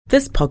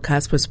This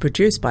podcast was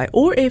produced by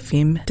OAR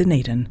FM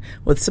Dunedin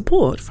with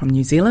support from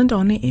New Zealand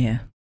On the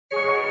Air.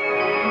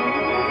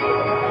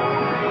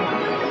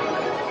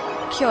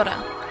 Kia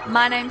ora,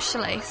 my name's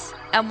Shalise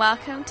and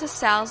welcome to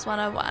Cells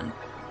 101,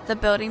 the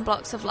building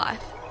blocks of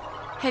life.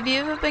 Have you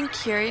ever been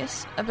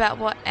curious about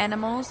what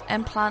animals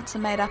and plants are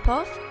made up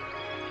of?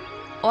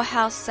 Or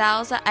how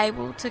cells are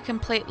able to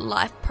complete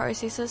life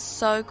processes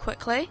so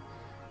quickly?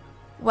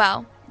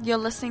 Well, you're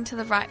listening to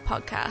the right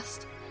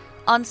podcast.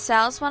 On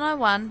Cells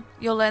 101,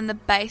 you'll learn the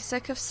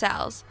basic of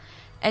cells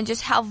and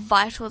just how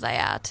vital they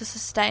are to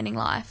sustaining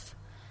life.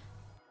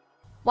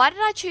 Why did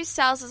I choose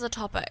cells as a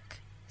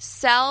topic?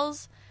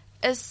 Cells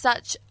is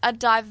such a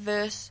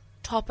diverse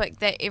topic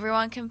that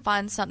everyone can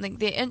find something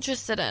they're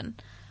interested in.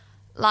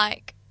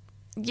 Like,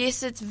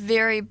 yes, it's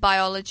very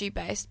biology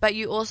based, but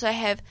you also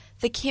have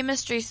the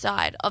chemistry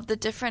side of the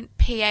different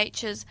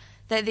pHs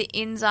that the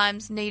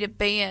enzymes need to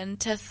be in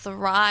to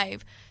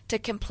thrive, to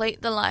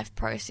complete the life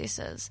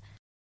processes.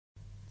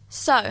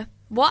 So,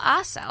 what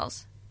are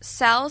cells?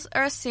 Cells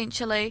are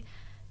essentially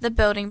the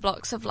building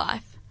blocks of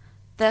life.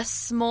 They're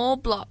small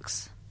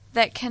blocks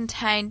that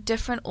contain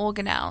different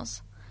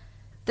organelles.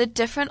 The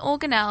different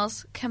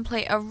organelles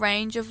complete a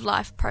range of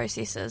life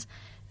processes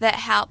that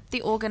help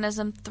the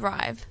organism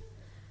thrive.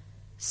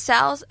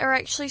 Cells are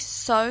actually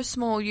so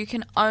small you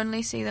can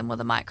only see them with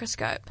a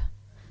microscope.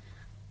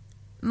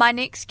 My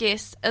next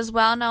guest is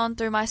well known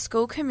through my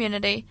school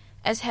community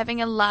as having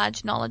a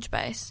large knowledge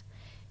base.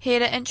 Here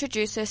to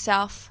introduce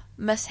herself,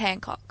 Miss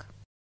Hancock.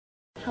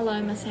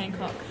 Hello, Miss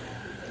Hancock.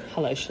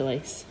 Hello,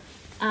 Shalise.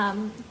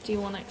 Do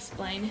you want to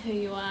explain who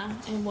you are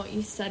and what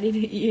you studied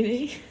at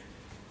uni?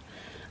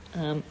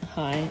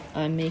 Hi,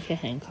 I'm Mika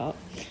Hancock.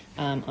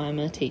 I'm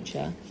a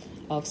teacher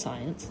of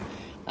science.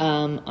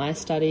 I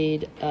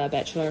studied a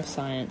Bachelor of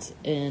Science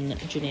in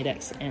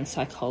Genetics and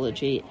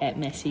Psychology at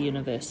Massey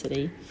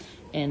University,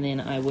 and then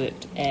I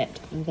worked at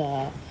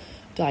the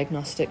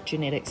Diagnostic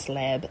Genetics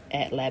Lab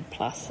at Lab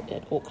Plus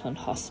at Auckland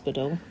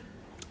Hospital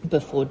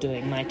before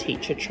doing my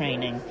teacher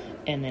training,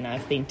 and then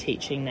I've been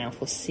teaching now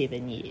for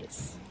 7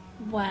 years.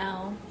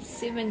 Wow,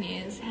 7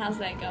 years. How's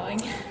that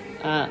going?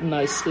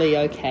 Mostly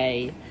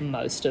okay,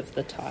 most of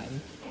the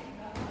time.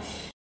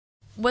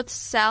 With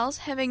cells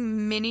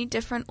having many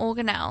different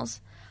organelles,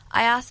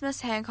 I asked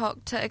Miss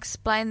Hancock to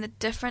explain the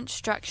different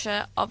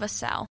structure of a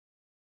cell.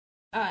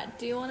 Alright,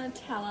 do you want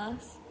to tell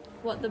us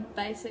what the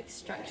basic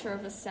structure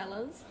of a cell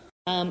is?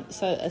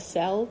 So a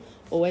cell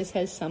always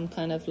has some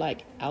kind of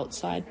like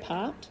outside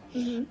part,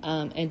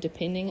 and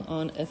depending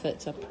on if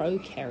it's a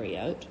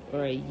prokaryote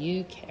or a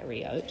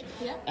eukaryote,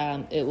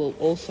 it will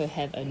also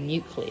have a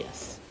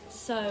nucleus.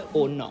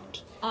 Or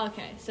not.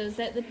 Okay, so is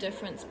that the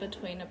difference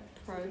between a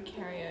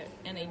prokaryote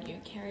and a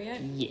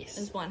eukaryote? Yes.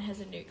 Is one has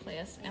a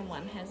nucleus and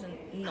one has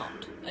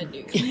not a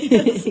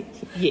nucleus?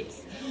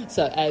 Yes.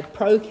 So a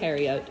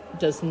prokaryote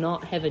does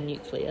not have a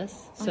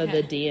nucleus, so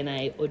the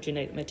DNA or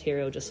genetic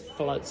material just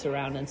floats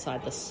around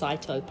inside the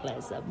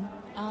cytoplasm,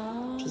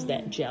 which is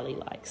that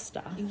jelly-like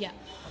stuff. Yeah.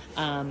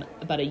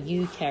 But a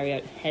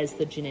eukaryote has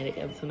the genetic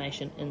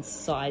information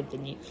inside the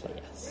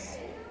nucleus.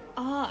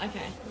 Oh,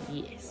 okay.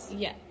 Yes.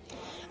 Yeah.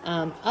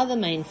 Other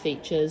main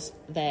features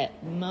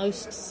that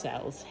most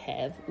cells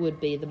have would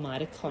be the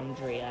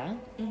mitochondria,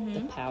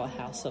 the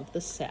powerhouse of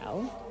the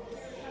cell,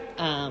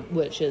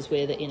 which is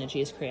where the energy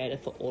is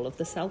created for all of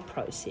the cell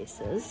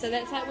processes. So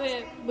that's like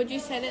where, would you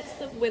say that's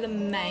where the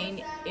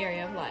main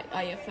area of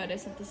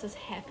photosynthesis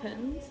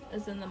happens,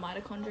 is in the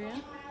mitochondria?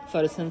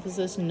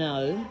 Photosynthesis,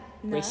 no.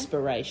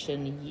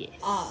 Respiration, yes.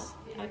 Oh,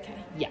 okay.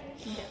 Yeah.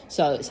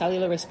 So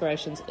cellular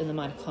respiration's in the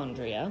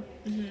mitochondria.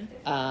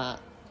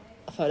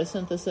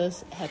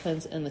 Photosynthesis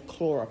happens in the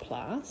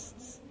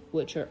chloroplasts,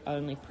 which are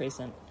only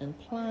present in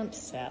plant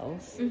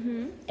cells,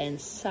 and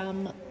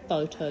some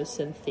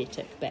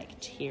photosynthetic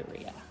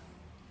bacteria.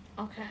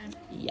 Okay.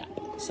 Yeah.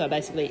 So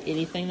basically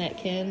anything that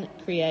can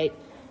create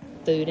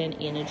food and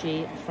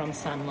energy from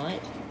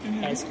sunlight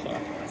has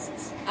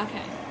chloroplasts.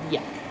 Okay.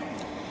 Yeah.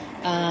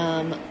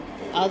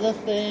 Other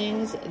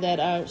things that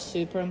are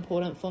super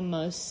important for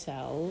most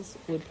cells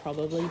would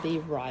probably be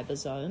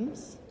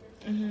ribosomes.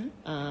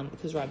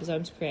 Because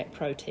ribosomes create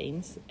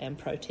proteins, and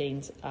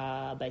proteins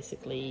are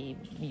basically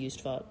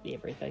used for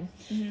everything,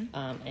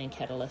 and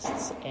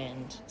catalysts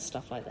and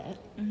stuff like that,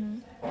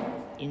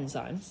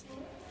 enzymes.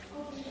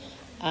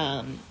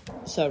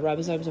 So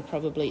ribosomes are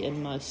probably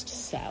in most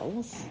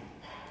cells,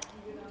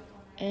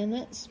 and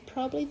that's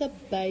probably the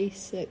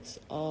basics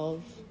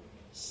of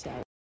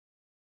cells.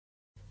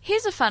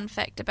 Here's a fun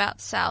fact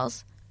about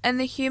cells. In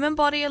the human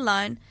body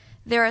alone,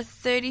 there are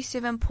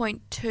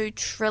 37.2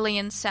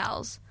 trillion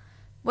cells.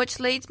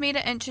 Which leads me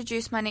to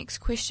introduce my next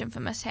question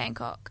for Miss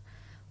Hancock.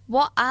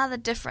 What are the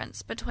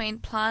difference between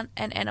plant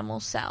and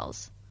animal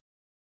cells?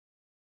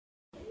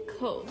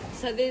 Cool.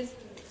 So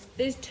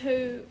there's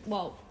two,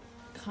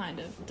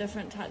 kind of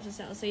different types of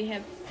cells. So you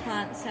have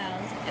plant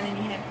cells and then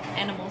you have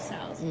animal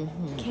cells.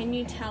 Can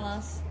you tell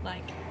us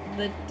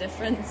the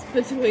difference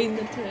between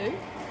the two?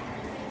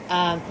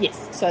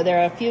 Yes. So there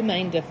are a few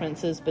main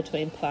differences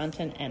between plant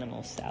and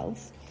animal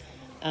cells.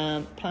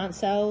 Plant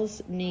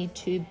cells need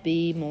to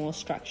be more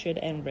structured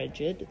and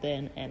rigid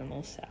than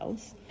animal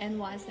cells. And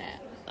why is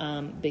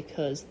that?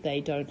 Because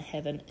they don't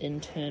have an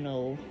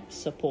internal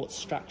support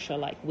structure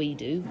like we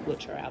do,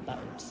 which are our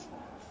bones.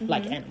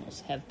 Like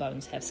animals have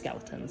bones, have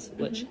skeletons,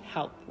 which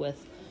help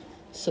with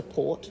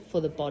support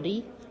for the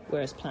body,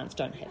 whereas plants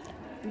don't have that.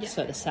 Yeah.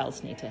 So the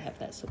cells need to have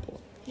that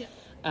support.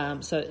 Yeah.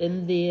 So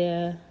in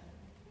the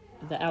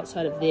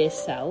outside of their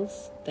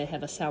cells, they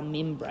have a cell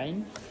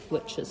membrane,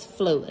 which is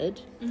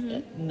fluid,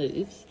 it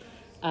moves,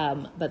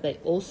 but they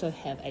also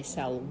have a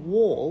cell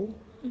wall,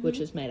 which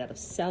is made out of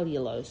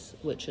cellulose,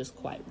 which is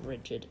quite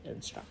rigid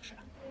in structure.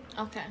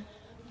 Okay.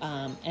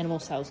 Animal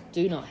cells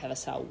do not have a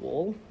cell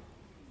wall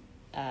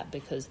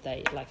because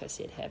they, like I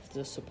said, have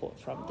the support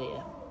from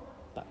their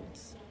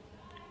bones.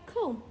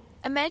 Cool.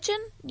 Imagine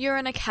you're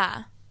in a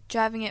car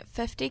driving at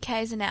 50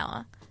 k's an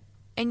hour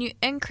and you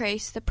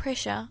increase the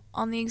pressure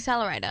on the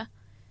accelerator.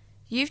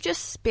 You've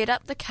just sped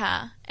up the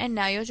car and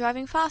now you're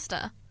driving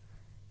faster.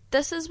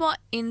 This is what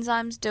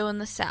enzymes do in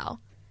the cell.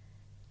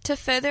 To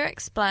further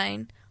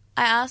explain,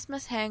 I asked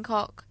Miss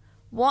Hancock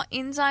what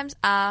enzymes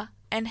are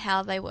and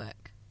how they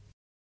work.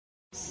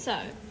 So,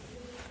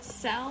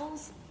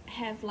 cells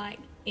have like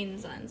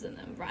enzymes in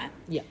them, right?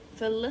 Yeah.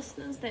 For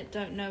listeners that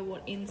don't know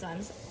what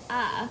enzymes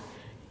are,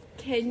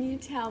 can you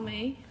tell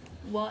me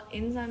what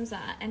enzymes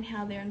are and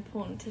how they're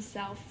important to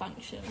cell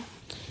function?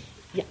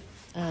 Yeah.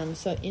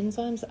 So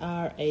enzymes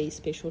are a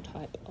special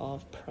type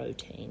of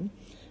protein,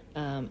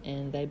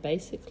 and they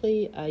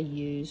basically are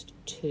used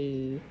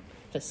to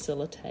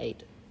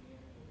facilitate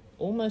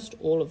almost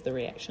all of the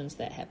reactions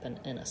that happen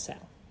in a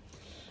cell.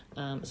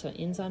 So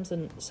enzymes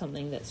are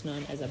something that's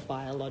known as a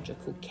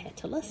biological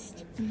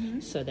catalyst.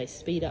 So they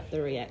speed up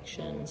the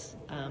reactions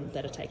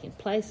that are taking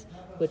place,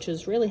 which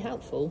is really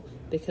helpful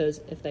because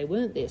if they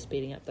weren't there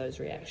speeding up those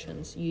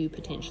reactions, you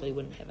potentially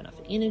wouldn't have enough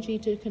energy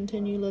to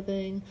continue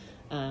living.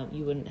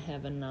 You wouldn't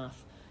have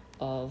enough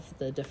of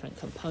the different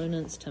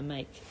components to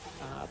make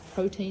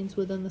proteins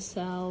within the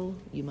cell.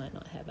 You might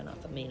not have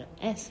enough amino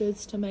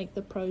acids to make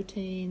the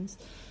proteins.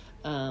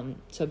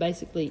 So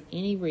basically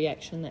any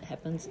reaction that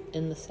happens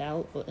in the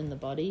cell or in the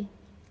body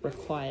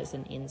requires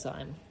an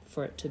enzyme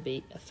for it to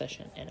be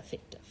efficient and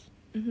effective.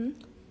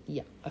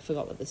 Yeah, I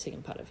forgot what the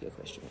second part of your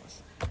question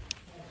was.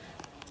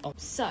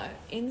 So,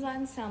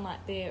 enzymes sound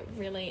like they're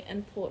really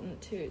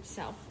important to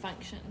cell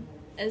function.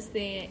 Is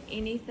there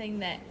anything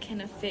that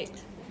can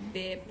affect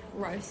their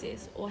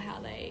process or how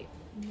they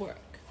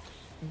work?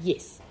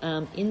 Yes,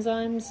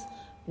 enzymes,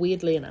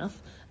 weirdly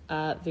enough,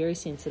 are very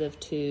sensitive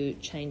to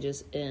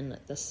changes in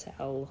the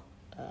cell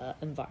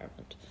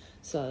environment.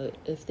 So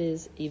if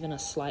there's even a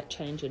slight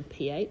change in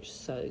pH,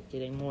 so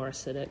getting more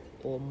acidic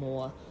or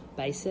more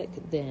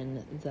basic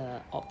than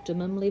the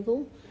optimum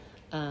level,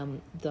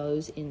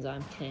 those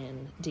enzymes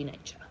can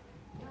denature.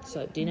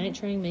 So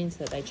denaturing means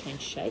that they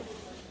change shape.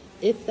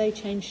 If they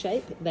change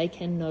shape, they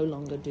can no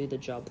longer do the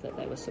job that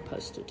they were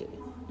supposed to do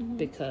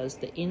because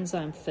the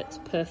enzyme fits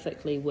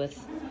perfectly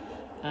with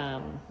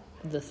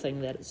the thing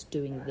that it's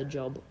doing the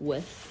job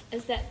with.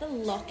 Is that the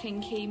lock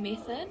and key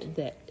method?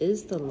 That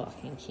is the lock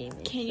and key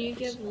method. Can you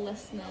give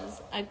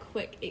listeners a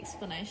quick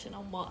explanation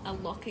on what a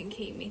lock and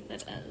key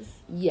method is?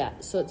 Yeah,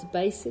 so it's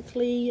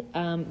basically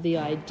the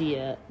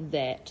idea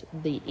that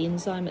the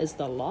enzyme is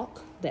the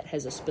lock that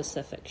has a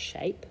specific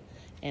shape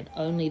and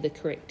only the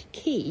correct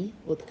key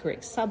or the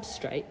correct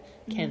substrate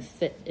can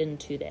fit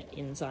into that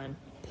enzyme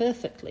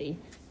perfectly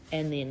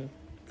and then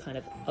kind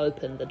of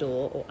open the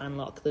door or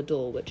unlock the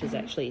door, which is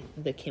actually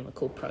the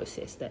chemical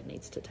process that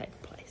needs to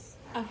take place.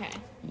 Okay.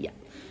 Yeah.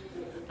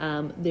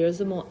 There is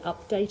a more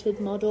updated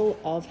model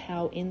of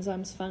how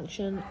enzymes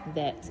function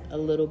that's a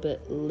little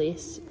bit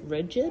less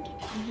rigid.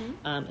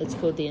 It's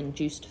called the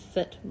induced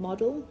fit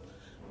model,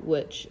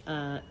 which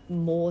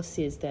more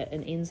says that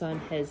an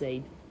enzyme has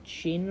a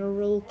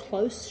general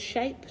close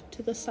shape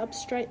to the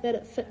substrate that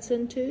it fits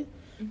into,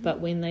 but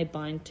when they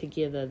bind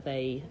together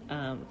they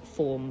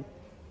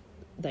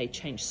they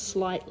change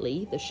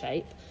slightly the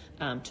shape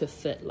to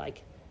fit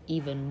like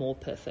even more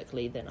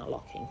perfectly than a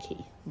lock and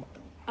key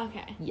model.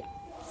 Okay. Yeah.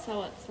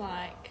 So it's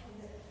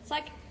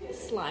like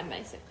slime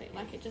basically,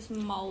 like it just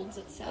molds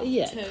itself.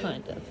 Yeah, to...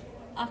 kind of.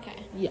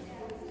 Okay. Yeah.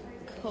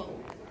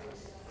 Cool.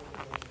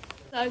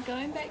 So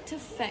going back to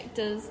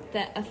factors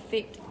that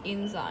affect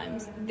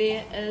enzymes,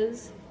 there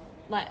is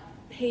like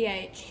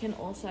pH can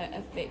also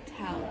affect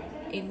how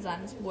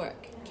enzymes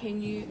work.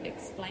 Can you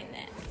explain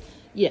that?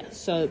 Yeah,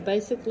 so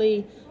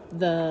basically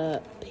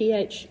the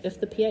pH, if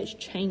the pH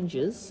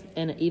changes,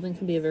 and it even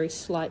can be a very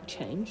slight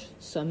change,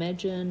 so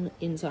imagine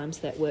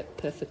enzymes that work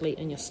perfectly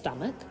in your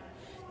stomach,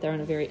 they're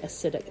in a very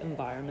acidic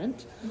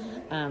environment.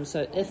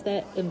 So if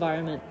that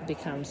environment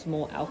becomes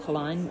more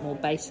alkaline, more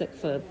basic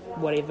for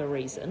whatever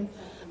reason,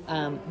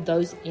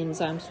 those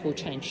enzymes will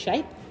change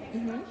shape,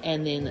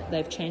 and then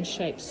they've changed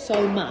shape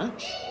so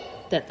much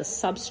that the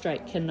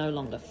substrate can no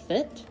longer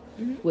fit,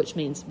 which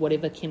means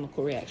whatever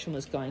chemical reaction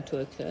was going to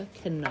occur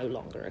can no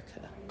longer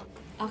occur.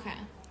 Okay.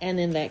 And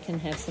then that can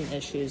have some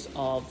issues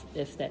of,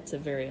 if that's a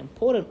very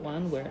important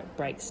one, where it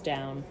breaks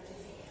down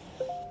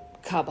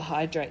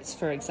carbohydrates,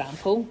 for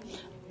example,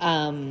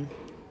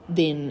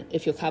 then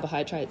if your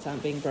carbohydrates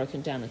aren't being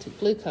broken down into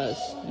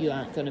glucose, you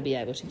aren't going to be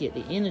able to get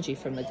the energy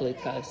from the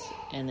glucose,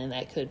 and then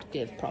that could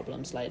give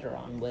problems later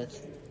on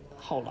with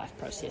whole life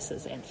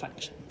processes and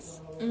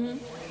functions.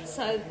 Mm-hmm.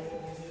 So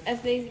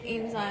if these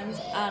enzymes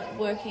aren't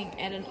working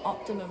at an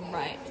optimum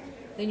rate,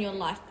 then your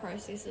life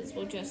processes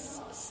will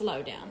just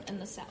slow down in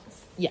the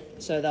cells. Yeah,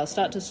 so they'll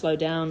start to slow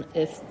down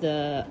if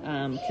the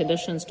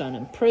conditions don't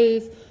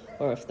improve,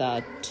 or if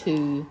they're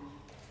too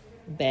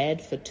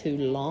bad for too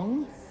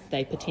long.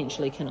 They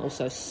potentially can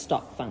also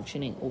stop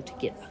functioning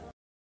altogether.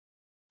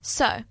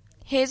 So,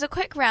 here's a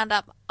quick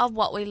roundup of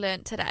what we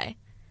learned today.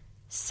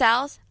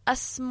 Cells are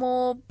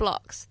small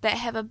blocks that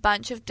have a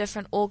bunch of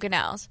different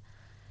organelles.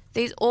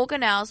 These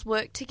organelles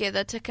work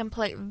together to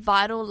complete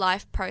vital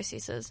life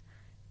processes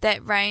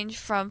that range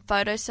from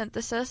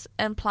photosynthesis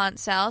in plant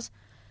cells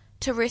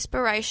to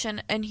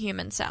respiration in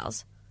human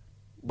cells.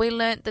 We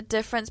learnt the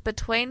difference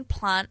between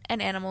plant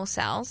and animal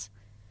cells,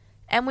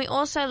 and we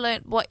also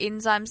learnt what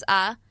enzymes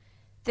are,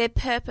 their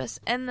purpose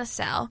in the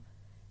cell,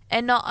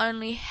 and not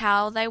only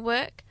how they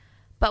work,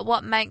 but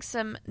what makes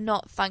them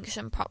not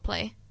function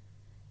properly.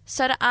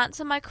 So to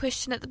answer my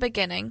question at the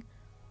beginning,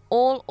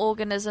 all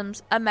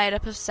organisms are made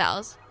up of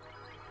cells,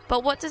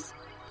 but what does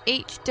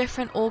each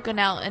different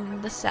organelle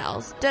in the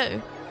cells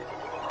do?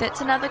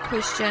 That's another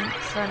question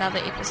for another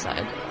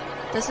episode.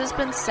 This has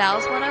been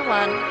Cells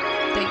 101.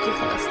 Thank you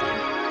for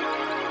listening.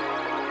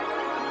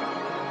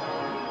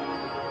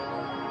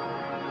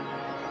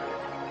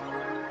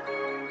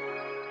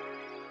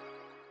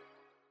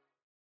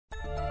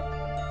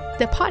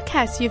 The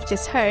podcast you've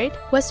just heard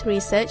was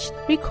researched,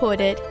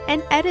 recorded,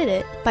 and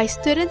edited by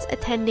students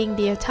attending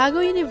the Otago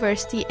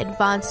University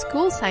Advanced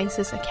School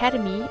Sciences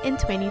Academy in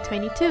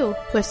 2022,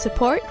 with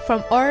support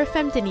from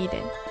ORFM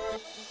Dunedin.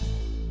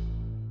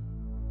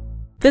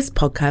 This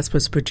podcast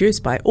was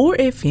produced by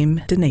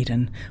ORFM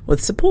Dunedin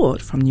with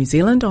support from New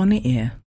Zealand On the Air.